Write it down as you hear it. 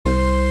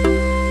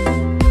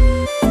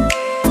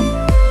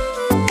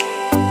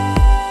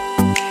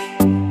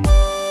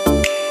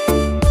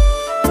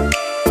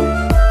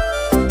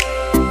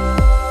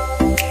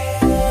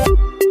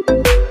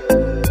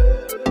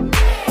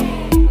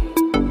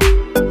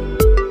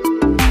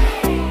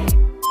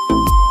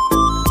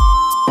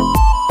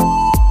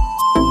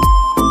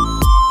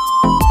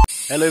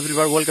Hello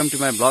everyone, welcome to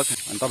my blog.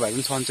 अनि तपाईहरु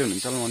पनि सन्चै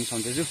हुनुहुन्छ होला, म पनि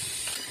सन्चै छु।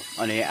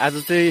 अनि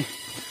आज चाहिँ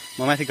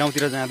म माथि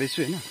गाउँतिर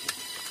जाँदैछु हैन।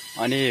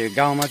 अनि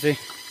गाउँमा चाहिँ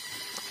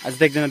आज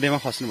त एकजना देमा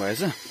खस्नु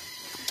भएछ।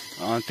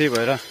 त्यही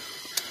भएर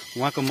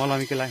उहाँको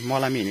मलामीको लागि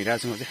मलामी हिँडिरहेको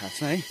छु म चाहिँ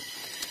खासमा है।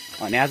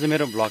 अनि आज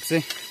मेरो ब्लग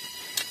चाहिँ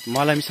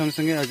मलामी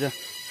सँगसँगै अझ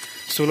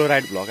सोलो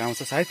राइड ब्लग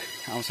आउँछ, सायद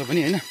आउँछ पनि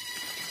हैन।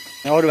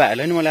 अरू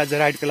भाइहरूलाई पनि मैले आज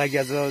राइडको लागि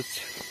आज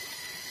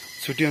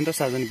छुट्टी हो नि त,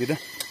 सार्वजनिक बिदा।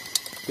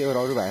 त्यही भएर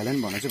अरू भाइहरूलाई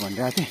पनि भन्न चाहिँ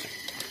भनिरहेको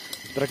थिएँ।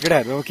 तर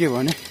केटाहरू के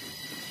भने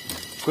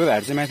कोही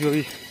भाइहरू चाहिँ माथि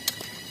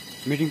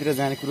मिटिङतिर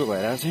जाने कुरो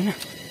भइरहेको छैन।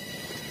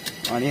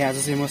 अनि आज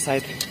चाहिँ म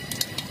सायद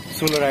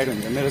सोलो राइड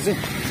हुन्छ मेरो चाहिँ,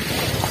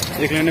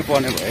 एक्लै नै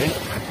पर्ने भए।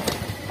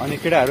 अनि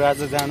केटाहरू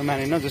आज जानु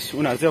मानेन, जस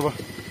उनीहरू चाहिँ अब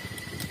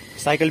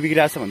साइकल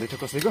बिग्रिरहेको छ भन्दै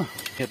थियो कसैको।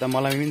 यता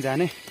मलामी पनि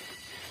जाने,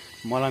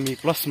 मलामी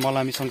प्लस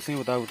मलामी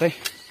सँगसँगै उतै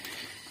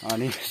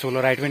अनि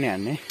सोलो राइड पनि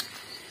हान्ने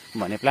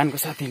भन्ने प्लानको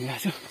साथ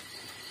हिँडिरहेको छु।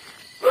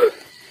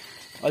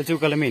 अहिले चाहिँ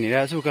उकालोमा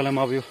हिँडिरहेको छु।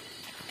 उकालोमा अब यो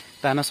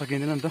तान्न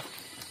सकिँदैन नि त,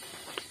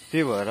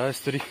 त्यही भएर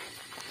यस्तरी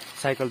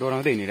साइकल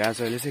डोराउँदै हिँडिरहेको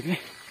छु अहिले चाहिँ कि।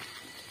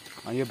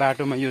 अनि यो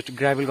बाटोमा यो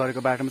ग्राभल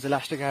गरेको बाटोमा चाहिँ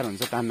लास्टै गाह्रो हुन्छ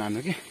तान्न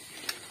हान्नु कि।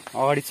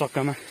 अगाडि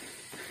चक्कामा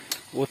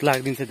ओत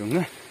लाग्दिन्छ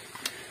ढुङ्गा,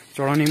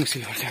 चढाउनै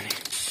मुस्किल पर्छ। नि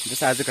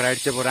जस्तो आजको राइड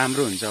चाहिँ अब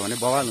राम्रो हुन्छ भने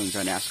बवाल हुन्छ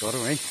भने आश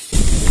गरौँ है।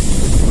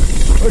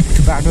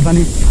 बाटो त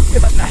नि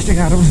यता लास्टै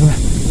गाह्रो पो छ।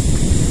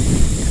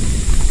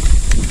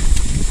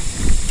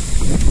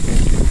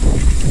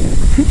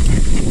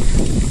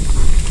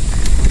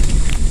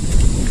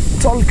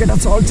 चल केटा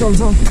चल चल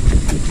चल।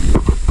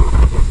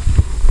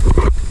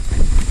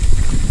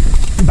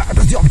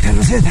 बाटो चाहिँ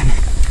अप्ठ्यारो छ यता,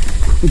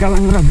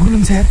 गालाङ्गरा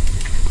गुलुङ छ यार।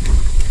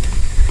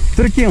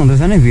 तर के हुँदो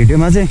छ भने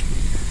भिडियोमा चाहिँ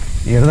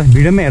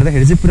भिडियोमा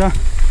हेर्दाखेरि चाहिँ पुरा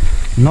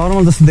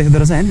नर्मल जस्तो देख्दो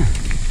रहेछ होइन।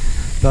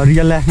 तर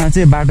रियल लाइफमा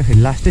चाहिँ बाटो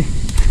फेरि लास्टै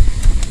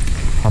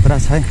खतरा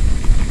छ है।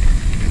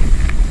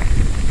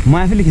 म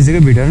आफैले खिचेको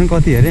भिडियोहरू पनि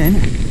कति हेरेँ होइन,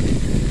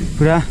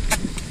 पुरा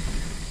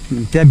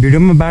त्यहाँ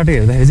भिडियोमा बाटो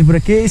हेर्दाखेरि चाहिँ पुरा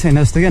केही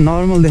छैन जस्तो क्या,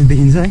 नर्मल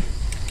देखिन्छ है।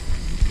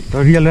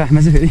 तर रियल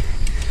लाइफमा चाहिँ फेरि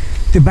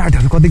त्यो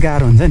बाटोहरू कति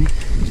गाह्रो हुन्छ नि।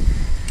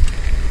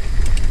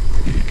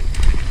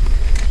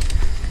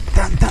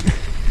 तान तान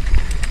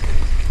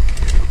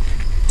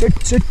चट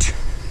चट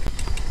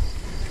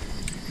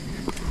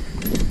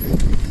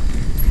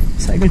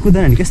साइकल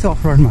कुदाएन भने कस्तो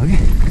अफरोडमा हो कि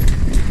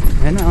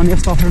होइन। अनि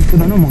यस्तो अफरोड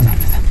कुदाउनु मजा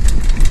आउँछ।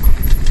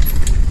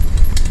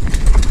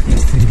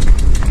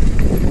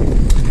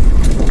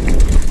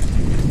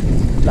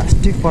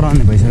 प्लास्टिक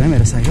पराउने भइसक्यो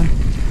मेरो साइकल,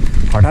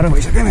 हटाएर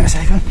भइसक्यो मेरो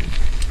साइकल।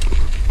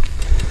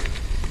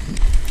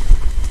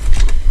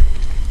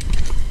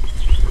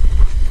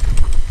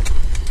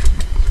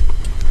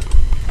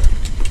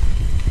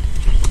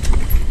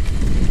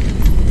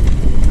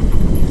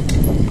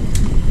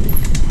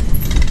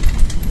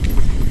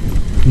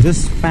 जस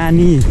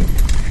पानी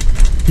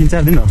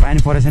 3-4 दिन पानी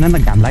परेको छैन नि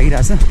त, घाम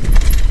लागिरहेछ।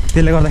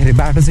 त्यसले गर्दाखेरि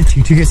बाटो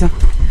चाहिँ ठिकै छ,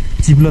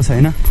 चिप्लो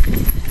छैन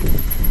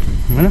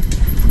होइन।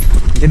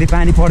 यदि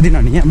पानी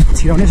पर्दैन भने यहाँ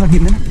छिराउनै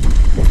सकिँदैन।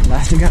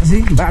 लास्टै गाह्रो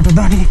चाहिँ बाटो त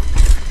अनि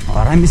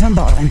हरामी छ नि त,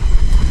 हरामी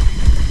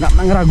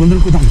लाङ्रा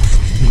गुन्द्रुक कुदाउनु पर्छ।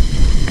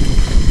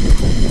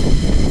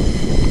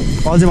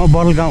 अझै म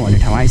बरल गाउँ भन्ने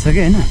ठाउँ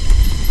आइसकेँ होइन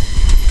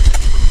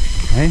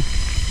है।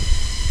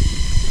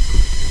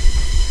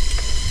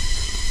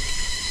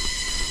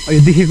 यो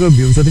देखेको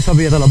भ्यू जति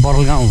सबै यता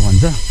बरल गाउँ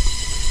भन्छ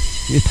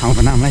यो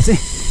ठाउँको नामलाई चाहिँ।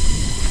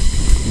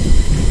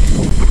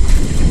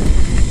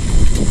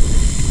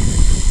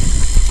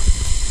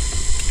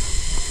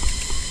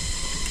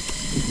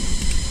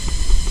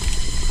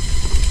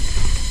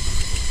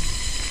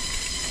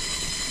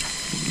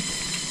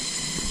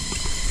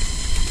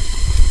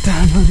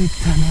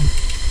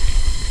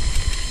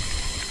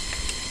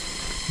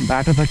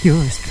 बाटो त के हो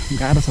यस्तो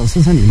गाह्रो छ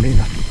जस्तो छ नि, हिँड्दै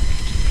त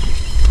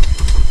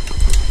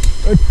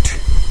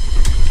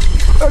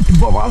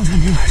बवाल छ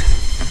नि बाटो।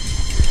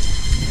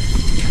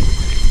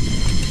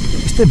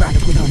 यस्तै बाटो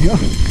कुदाउने हो।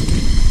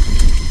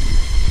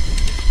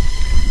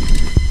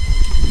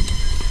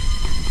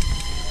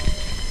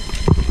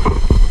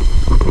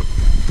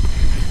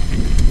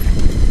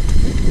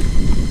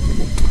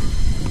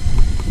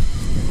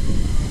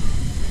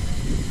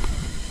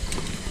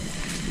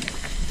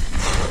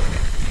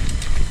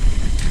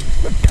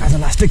 आज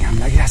लास्टै घाम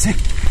लागिरहेको छ,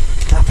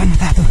 तातो न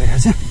तातो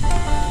भइरहेछ।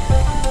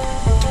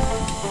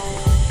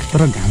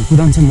 तर घाम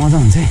कुदाउनु चाहिँ मजा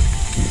हुन्छ है,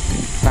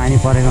 पानी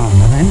परेको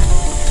भन्दा होइन।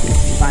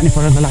 पानी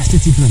परेर त लास्टै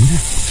चिप्लो हुन्छ।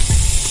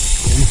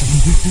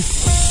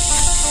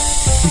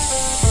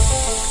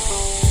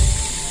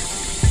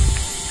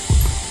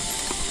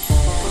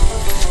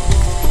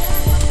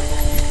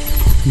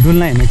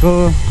 डुल्न हिँडेको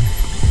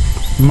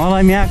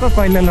मलाई आएको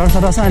कहिले लड्छ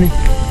रहेछ। अनि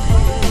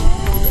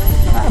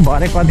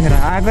भरे कतिखेर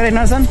आएको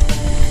रहेनछन्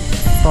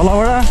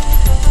तलबाट।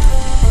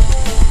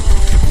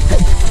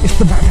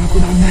 यस्तो बाटो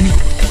कुदाउँदा नि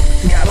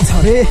गाह्रो छ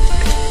अरे।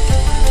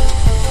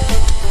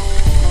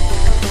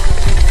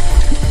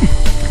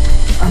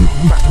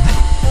 बाटो त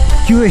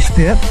के हो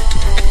यस्तो यार,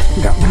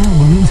 गाउँमा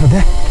भन्नुहुन्छ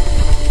त्यहाँ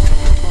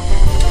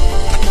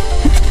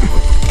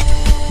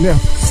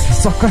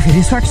चक्का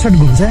फेरि सर्ट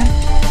घुम्छ।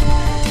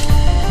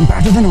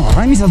 बाटो त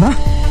हरामी छ त।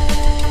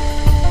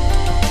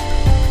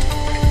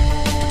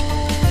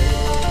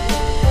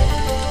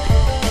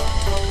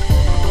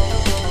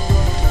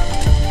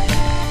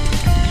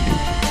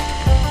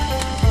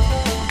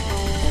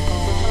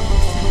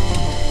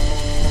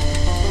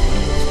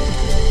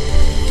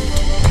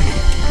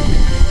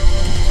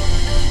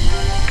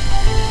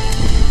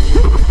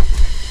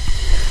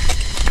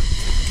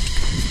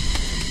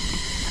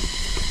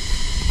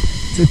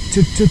 चुट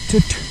चुट चुट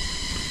चुट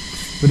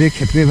पुरै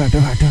खेतकै बाटो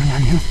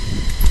लाने हो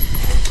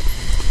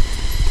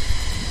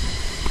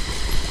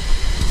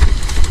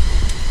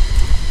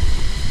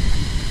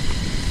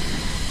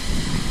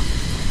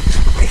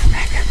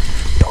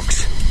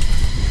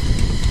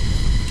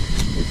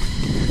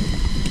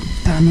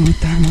तानो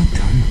तानो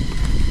तानो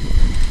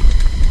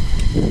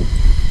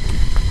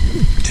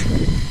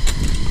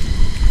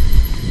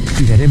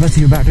धेरै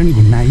पछि यो बाटो नि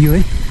घुम्न आइयो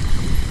है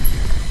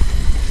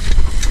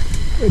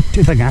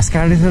त्यो त घाँस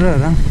काटेछ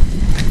र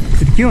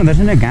के हुँदो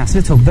रहेछ नि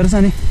घाँसले छोप्दो रहेछ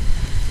नि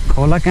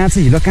खोला कहाँ छ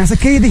हिलो कहाँ छ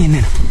केही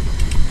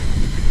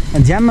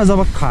देखिँदैन ज्याममा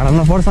जब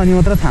खाडलमा पर्छ अनि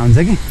मात्र थाहा हुन्छ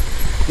कि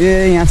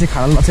ए यहाँ चाहिँ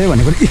खाडल छ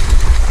भनेको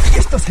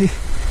यस्तो छ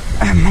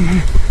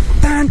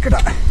तान केटा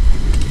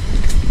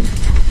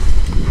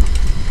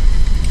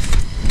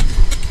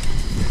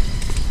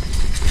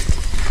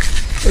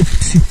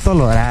शीतल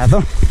हो रहा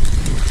त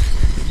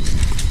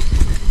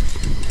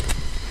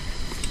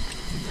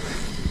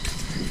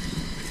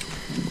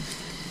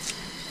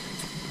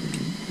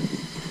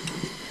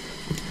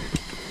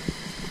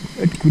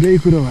कुरै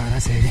कुरो भएर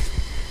छ अरे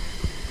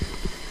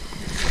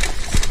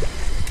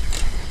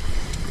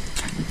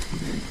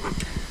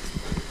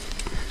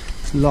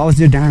ल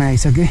चाहिँ डाँडा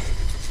आइसके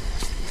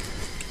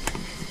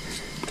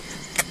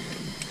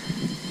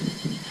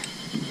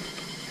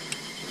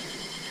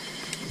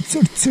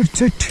चुट चुट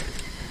चुट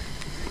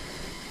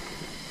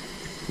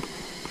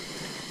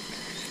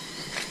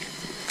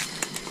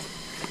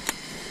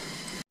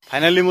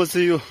फाइनल्ली म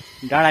चाहिँ यो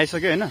डाँडा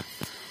आइसकेँ होइन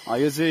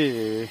यो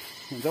चाहिँ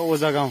हुन्छ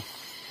ओजा गाउँ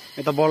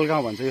यता बल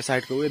गाउँ भन्छ यो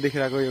साइडको उयो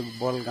देखिरहेको यो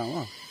बल गाउँ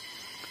हो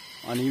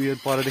अनि यो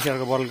पर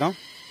देखिरहेको बल गाउँ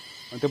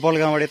त्यो बल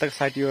गाउँबाट यताको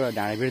साइड यो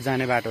ढाँडाभिर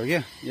जाने बाटो हो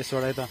क्या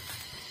यसबाट यता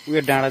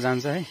उयो डाँडा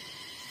जान्छ है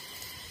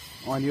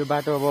अनि यो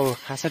बाटो अब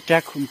खासै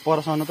ट्र्याक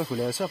परसम्म त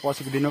खुलेको छ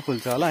पछिको दिनमा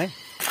खुल्छ होला है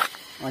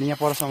अनि यहाँ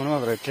परसम्म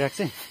मात्र ट्र्याक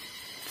चाहिँ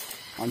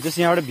अनि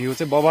चाहिँ यहाँबाट भ्यू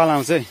चाहिँ बबाल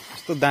आउँछ है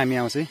कस्तो दामी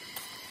आउँछ है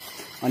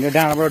अनि यो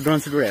डाँडाबाट ड्रोन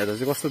सुटबाट हेर्दा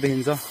चाहिँ कस्तो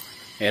देखिन्छ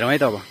हेरौँ है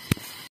त अब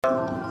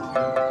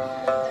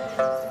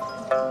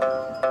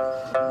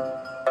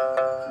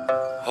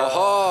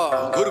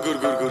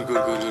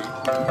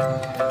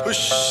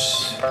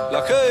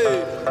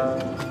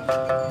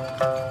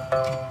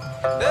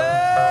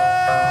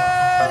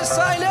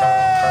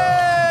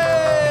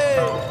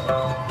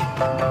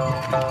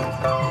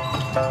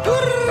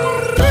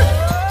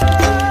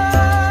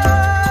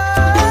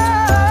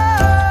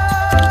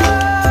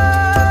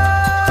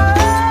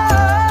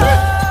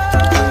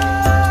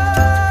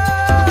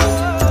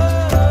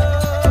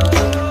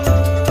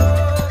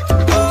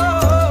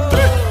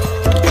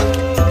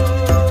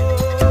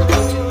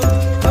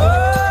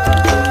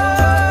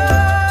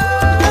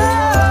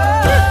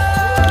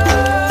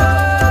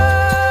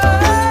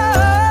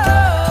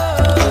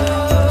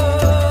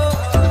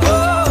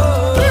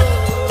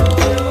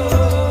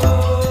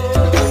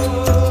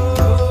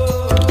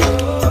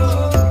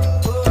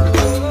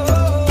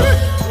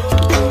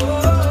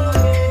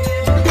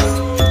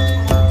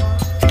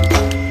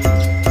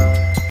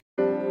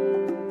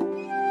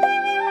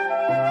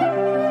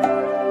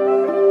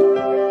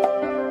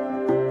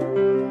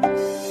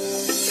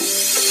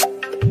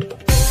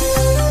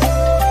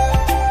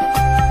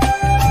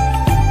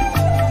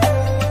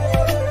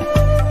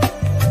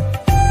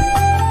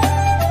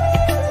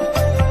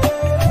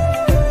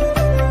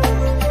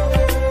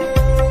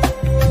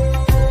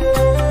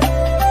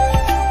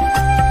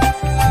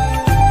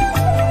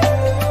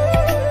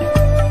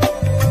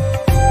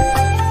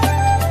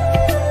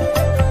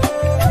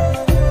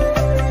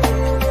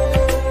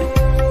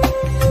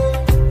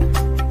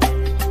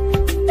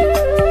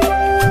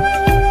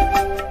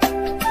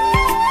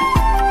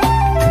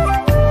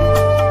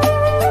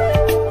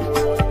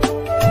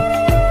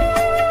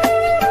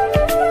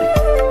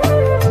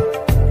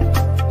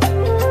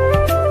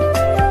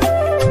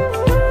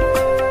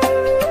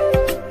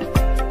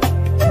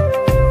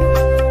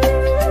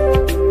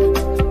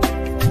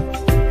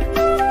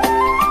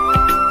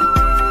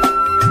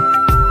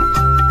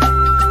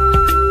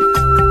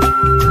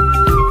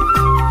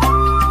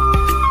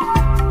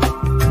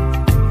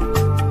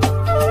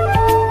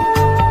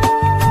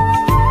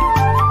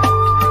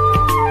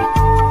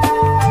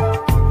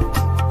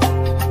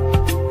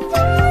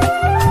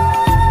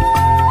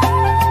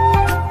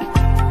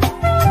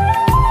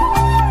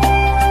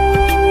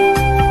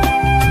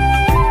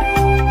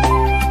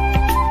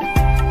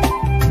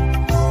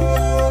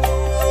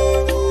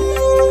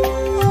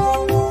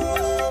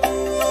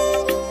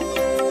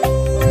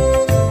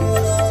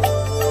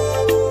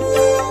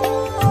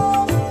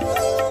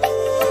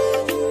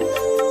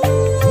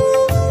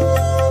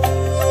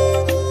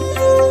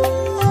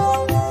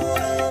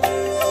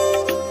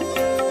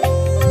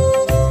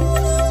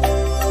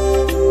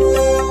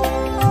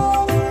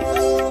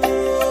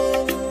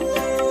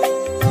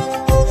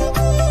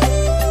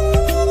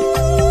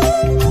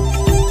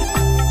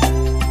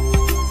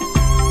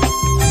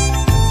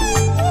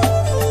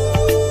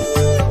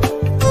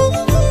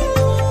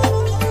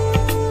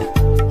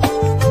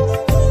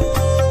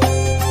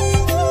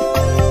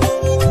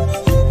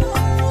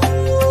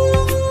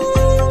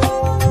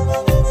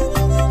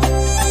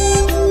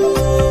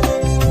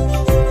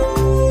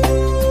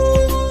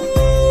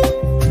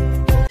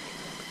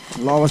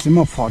अब चाहिँ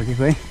म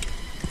फर्केको है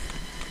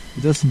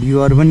जस्ट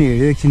भ्यूहरू पनि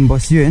हेऱ्यो एकछिन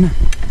बसियो होइन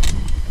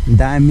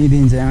दामी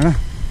दिन्छ यहाँबाट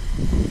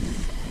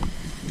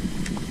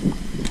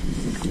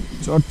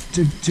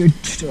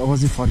चट अब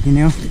चाहिँ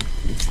फर्किने हो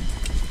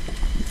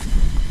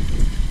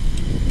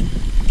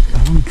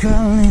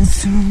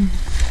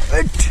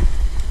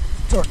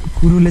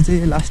कुरोले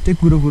चाहिँ लास्टै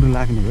कुरो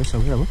लाग्ने भयो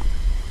सबै अब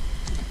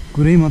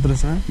कुरै मात्र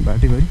छ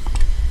बाटोभरि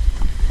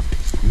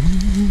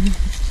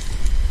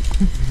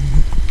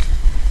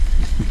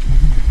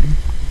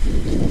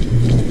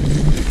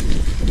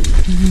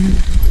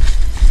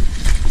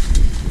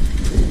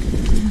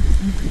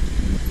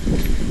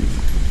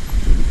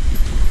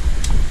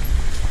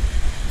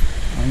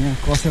यहाँ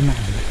कसरी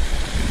नहाल्छ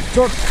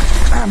चोट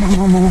आमा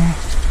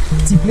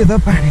चिप्ले त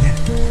पानीले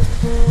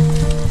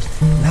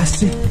लास्ट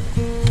चाहिँ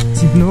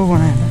चिप्लो पो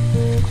बनाएर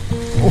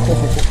ओहो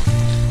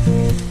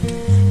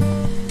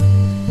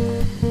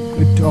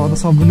अब त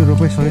सबैले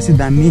रोपाइसकेपछि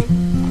दामी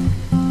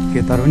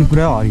खेतहरू पनि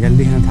पुरा हरियाली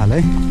देख्न थाल्यो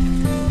है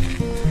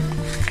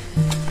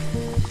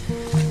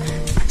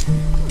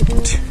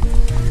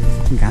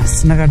घाँस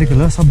नकाटेको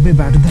ल सबै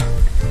बाटो त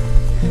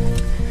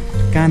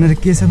कहाँनिर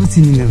के छ पो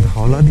चिनिँदैन त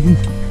हौलादेखि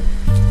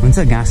हुन्छ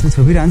घाँसले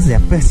छोपिरहन्छ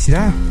झ्याप्पै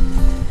छिरा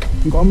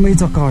गम्मै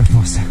चक्का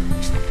बस्छ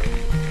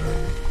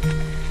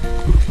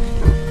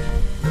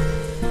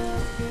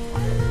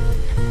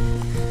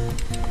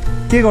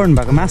के गर्नु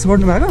भएको मासु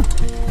गर्नु भएको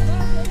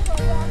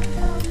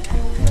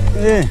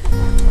ए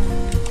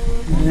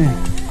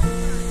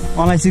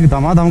अलैँचीको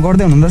धमाधम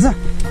गर्दै हुनुहुँदो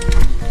रहेछ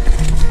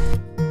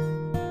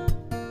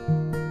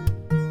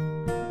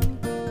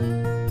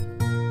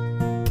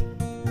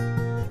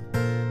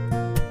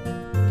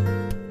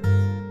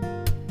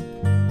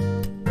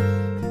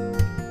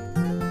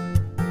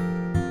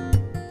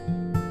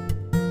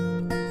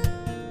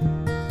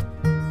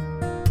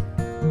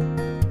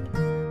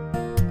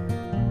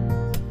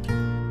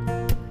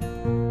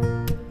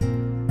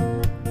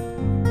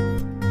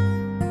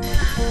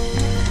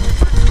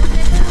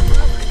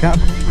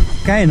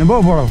कहाँ हिँड्नु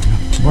भयो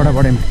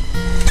बडाबडीमा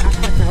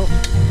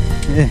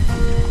ए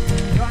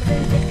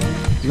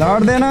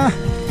लड्दैन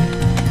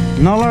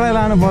नलडाइ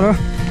लानु पर्यो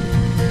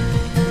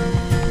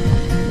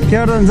के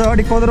गर्दै हुन्छ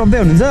अलिक कोदो रोप्दै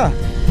हुनुहुन्छ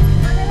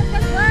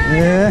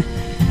ए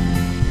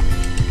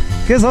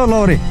के छ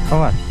लौरी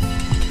खबर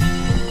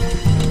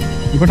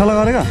गोठाला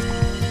गरेको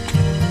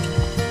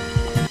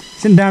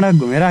एकछिन डाँडा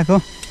घुमेर आएको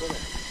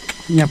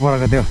यहाँ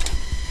परको त्यो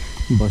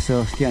बस्यो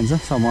के भन्छ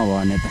समूह भयो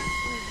भने त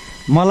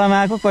मलामा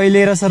आएको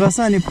कहिले रस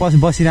अनि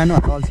बसिरहनु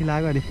अल्छी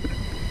लाग्यो अरे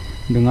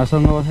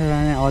ढुङ्गासँग बसेर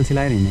अल्छी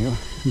लागेर हिँडेको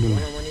ढुङ्गा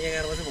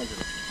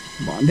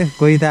भन्दै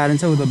कोही त आएर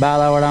उ त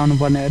बालाबाट आउनु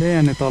पर्ने अरे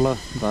अनि तल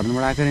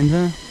घरबाट आएको रहन्छ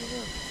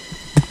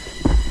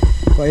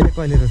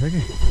कहिले रहेछ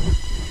कि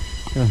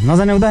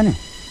नजाने उता नि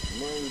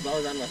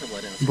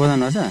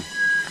बजाउनु छ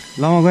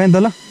ल म गएँ नि त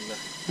ल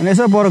अनि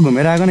यसो बरु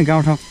घुमेर आएको नि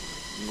गाउँठाउँ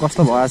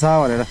कस्तो भएछ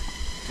भनेर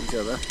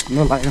ल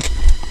लाग्यो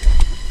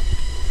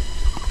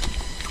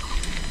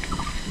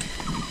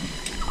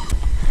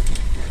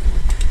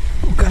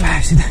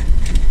सिधा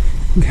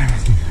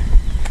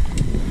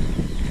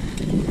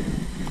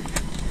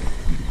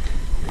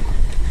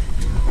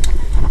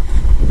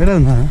बेला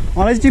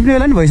मलाई टिप्ने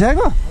बेला नि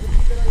भइसक्यो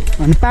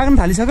अनि पाक्न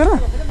थालिसकेर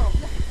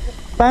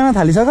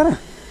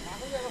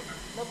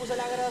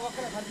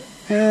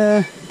ए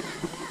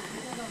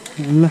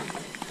ल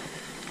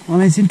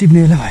अलैँची टिप्ने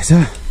बेला भएछ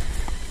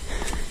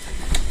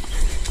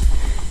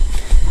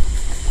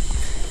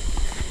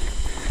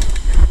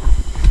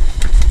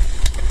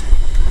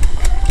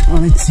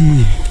अलैँची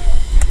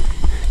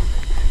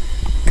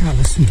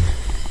कालो सुन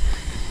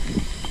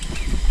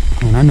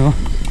हुन नि हो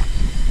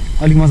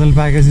अलिक मजाले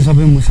पाकेपछि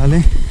सबै मुसाले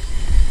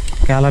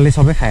कालाले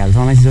सबै खाइहाल्छ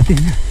अलैँची जति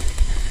होइन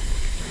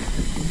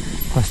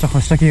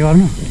खस्टा के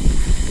गर्नु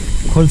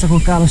खोल्छको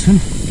कालो सुन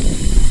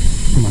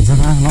भन्छ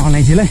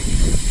अलैँचीलाई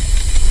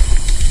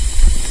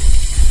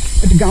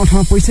यति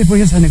गाउँठाउँमा पैसै छ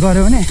भने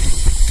गऱ्यो भने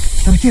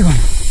तर के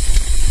गर्नु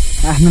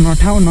आफ्नो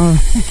नठाउँ न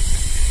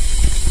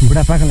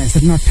बुढापाकालाई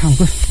यसरी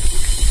नठाउँको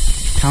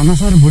ठाउँ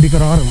नसर बुढीको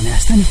रहर भने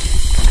जस्तो नि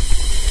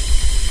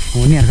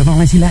हुनेहरूको त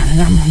अलैँची ल्याएर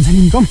राम्रो हुन्छ नि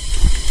इन्कम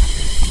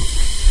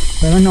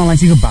तर पनि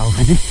अलैँचीको भाउ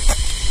खाने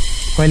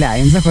कहिले हाई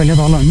हुन्छ कहिले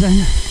तल हुन्छ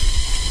होइन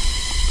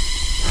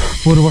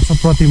पोहोर वर्ष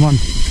प्रति मन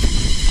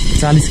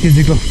 40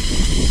 केजीको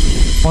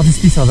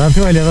 25-30 हजार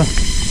थियो अहिले त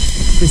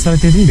त्यसरी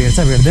त्यति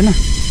पनि भेट्दैन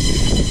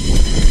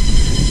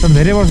तर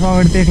धेरै वर्ष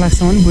अगाडि त 1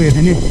 लाखसम्म पनि पुगेको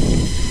थियो नि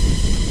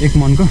 1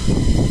 मनको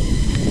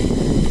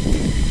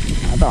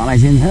त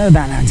अलैँची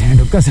दाना हुन्छ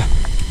ढुक्क छ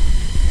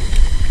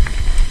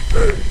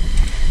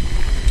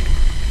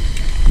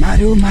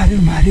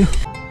मार्यो